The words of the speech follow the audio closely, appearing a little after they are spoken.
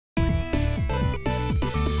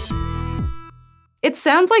It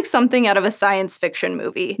sounds like something out of a science fiction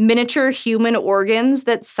movie. Miniature human organs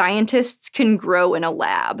that scientists can grow in a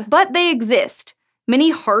lab. But they exist.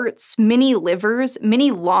 Mini hearts, mini livers,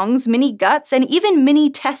 mini lungs, mini guts, and even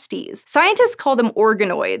mini testes. Scientists call them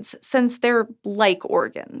organoids, since they're like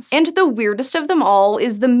organs. And the weirdest of them all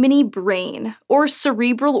is the mini brain, or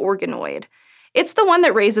cerebral organoid. It's the one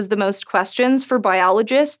that raises the most questions for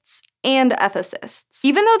biologists and ethicists.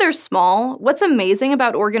 Even though they're small, what's amazing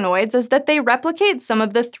about organoids is that they replicate some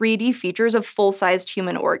of the 3D features of full-sized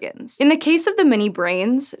human organs. In the case of the mini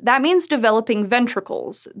brains, that means developing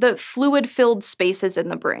ventricles, the fluid-filled spaces in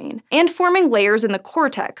the brain, and forming layers in the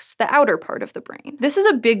cortex, the outer part of the brain. This is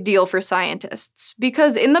a big deal for scientists,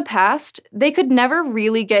 because in the past, they could never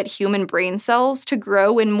really get human brain cells to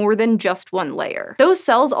grow in more than just one layer. Those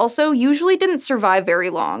cells also usually didn't survive very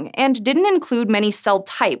long, and didn't include many cell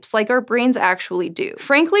types like our brains actually do.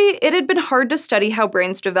 Frankly, it had been hard to study how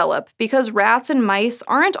brains develop because rats and mice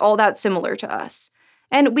aren't all that similar to us.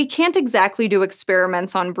 And we can't exactly do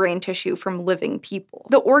experiments on brain tissue from living people.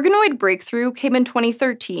 The organoid breakthrough came in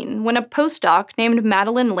 2013 when a postdoc named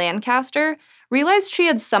Madeline Lancaster realized she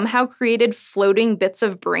had somehow created floating bits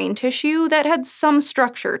of brain tissue that had some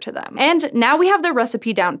structure to them. And now we have the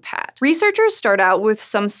recipe down pat. Researchers start out with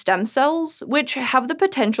some stem cells, which have the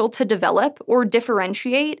potential to develop or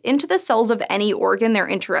differentiate into the cells of any organ they're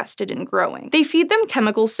interested in growing. They feed them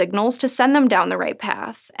chemical signals to send them down the right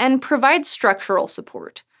path, and provide structural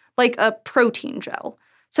support, like a protein gel.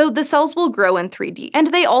 So the cells will grow in 3D. And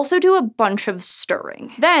they also do a bunch of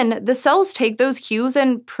stirring. Then, the cells take those cues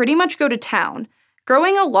and pretty much go to town,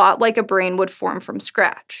 growing a lot like a brain would form from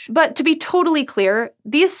scratch. But to be totally clear,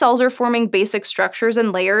 these cells are forming basic structures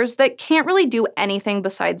and layers that can't really do anything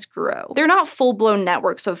besides grow. They're not full-blown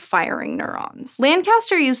networks of firing neurons.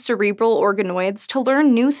 Lancaster used cerebral organoids to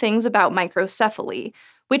learn new things about microcephaly,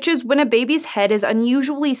 which is when a baby's head is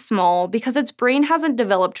unusually small because its brain hasn't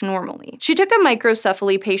developed normally. She took a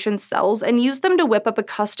microcephaly patient's cells and used them to whip up a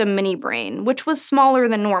custom mini brain, which was smaller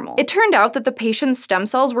than normal. It turned out that the patient's stem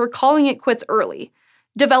cells were calling it quits early,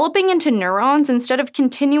 developing into neurons instead of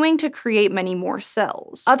continuing to create many more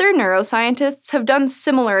cells. Other neuroscientists have done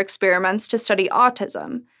similar experiments to study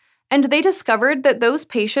autism, and they discovered that those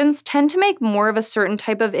patients tend to make more of a certain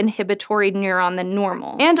type of inhibitory neuron than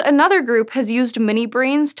normal. And another group has used mini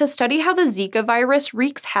brains to study how the Zika virus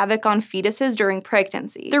wreaks havoc on fetuses during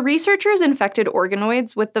pregnancy. The researchers infected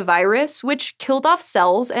organoids with the virus, which killed off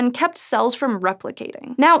cells and kept cells from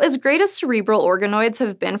replicating. Now, as great as cerebral organoids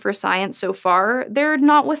have been for science so far, they're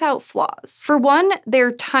not without flaws. For one,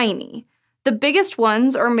 they're tiny. The biggest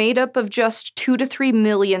ones are made up of just 2 to 3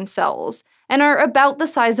 million cells, and are about the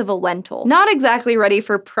size of a lentil. Not exactly ready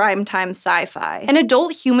for primetime sci-fi. An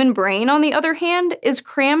adult human brain, on the other hand, is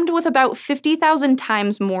crammed with about 50,000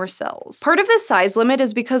 times more cells. Part of this size limit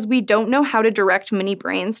is because we don't know how to direct mini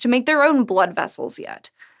brains to make their own blood vessels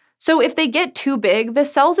yet. So if they get too big, the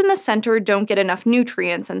cells in the center don't get enough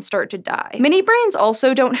nutrients and start to die. Mini brains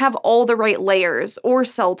also don't have all the right layers or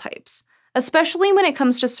cell types, especially when it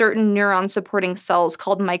comes to certain neuron-supporting cells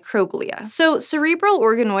called microglia. So cerebral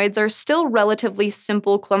organoids are still relatively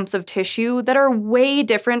simple clumps of tissue that are way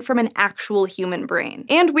different from an actual human brain.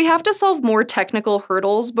 And we have to solve more technical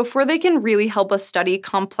hurdles before they can really help us study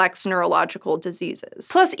complex neurological diseases.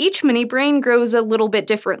 Plus, each mini brain grows a little bit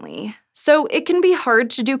differently. So it can be hard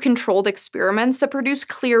to do controlled experiments that produce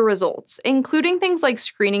clear results, including things like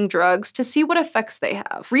screening drugs to see what effects they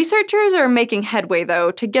have. Researchers are making headway,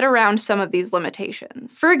 though, to get around some of these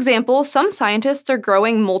limitations. For example, some scientists are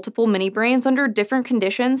growing multiple mini brains under different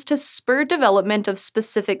conditions to spur development of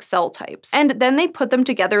specific cell types, and then they put them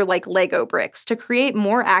together like Lego bricks to create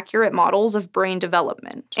more accurate models of brain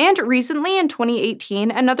development. And recently, in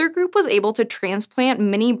 2018, another group was able to transplant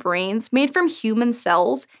mini brains made from human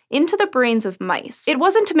cells into the brains of mice. It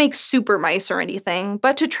wasn't to make super mice or anything,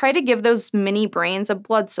 but to try to give those mini brains a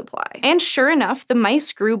blood supply. And sure enough, the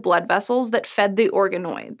mice grew blood vessels that fed the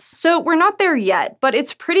organoids. So we're not there yet, but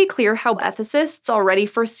it's pretty clear how ethicists already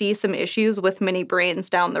foresee some issues with mini brains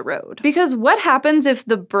down the road. Because what happens if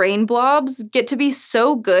the brain blobs get to be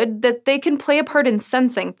so good that they can play a part in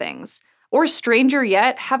sensing things? Or stranger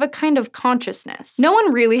yet, have a kind of consciousness? No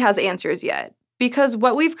one really has answers yet, because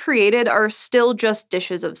what we've created are still just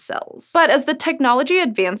dishes of cells. But as the technology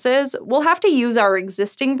advances, we'll have to use our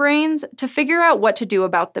existing brains to figure out what to do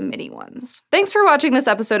about the mini ones. Thanks for watching this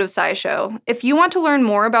episode of SciShow. If you want to learn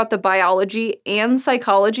more about the biology and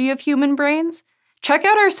psychology of human brains, check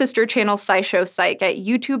out our sister channel SciShow Psych at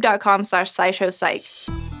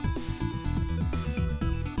youtube.com/SciShowPsych.